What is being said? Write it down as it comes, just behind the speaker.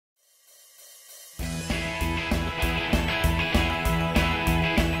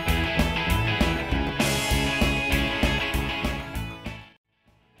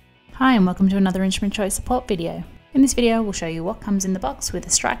Hi and welcome to another Instrument Choice support video. In this video we'll show you what comes in the box with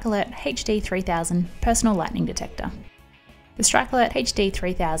the StrikeAlert HD3000 personal lightning detector. The StrikeAlert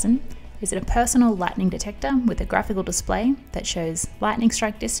HD3000 is a personal lightning detector with a graphical display that shows lightning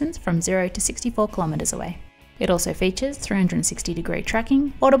strike distance from 0 to 64 kilometers away. It also features 360-degree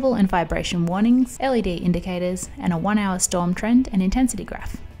tracking, audible and vibration warnings, LED indicators, and a 1-hour storm trend and intensity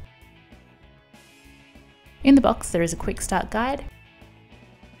graph. In the box there is a quick start guide,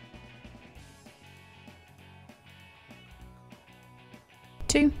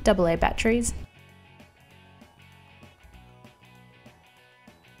 two AA batteries,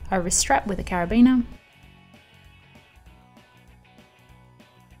 a wrist strap with a carabiner,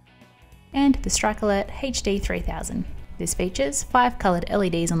 and the StrikeAlert HD3000. This features 5 coloured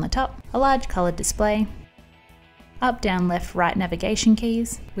LEDs on the top, a large coloured display, up, down, left, right navigation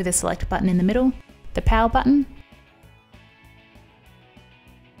keys with a select button in the middle, the power button.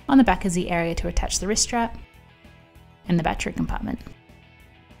 On the back is the area to attach the wrist strap, and the battery compartment.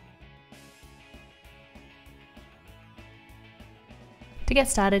 To get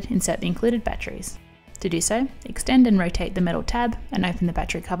started, insert the included batteries. To do so, extend and rotate the metal tab and open the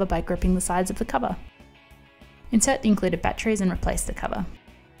battery cover by gripping the sides of the cover. Insert the included batteries and replace the cover.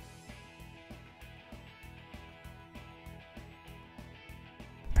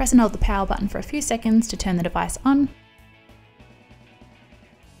 Press and hold the power button for a few seconds to turn the device on.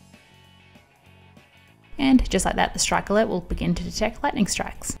 And just like that, the StrikeAlert will begin to detect lightning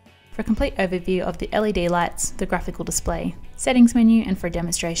strikes. For a complete overview of the LED lights, the graphical display, settings menu, and for a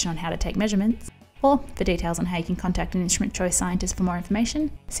demonstration on how to take measurements, or for details on how you can contact an Instrument Choice scientist for more information,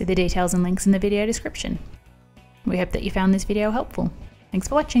 see the details and links in the video description. We hope that you found this video helpful. Thanks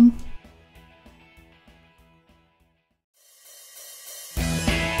for watching!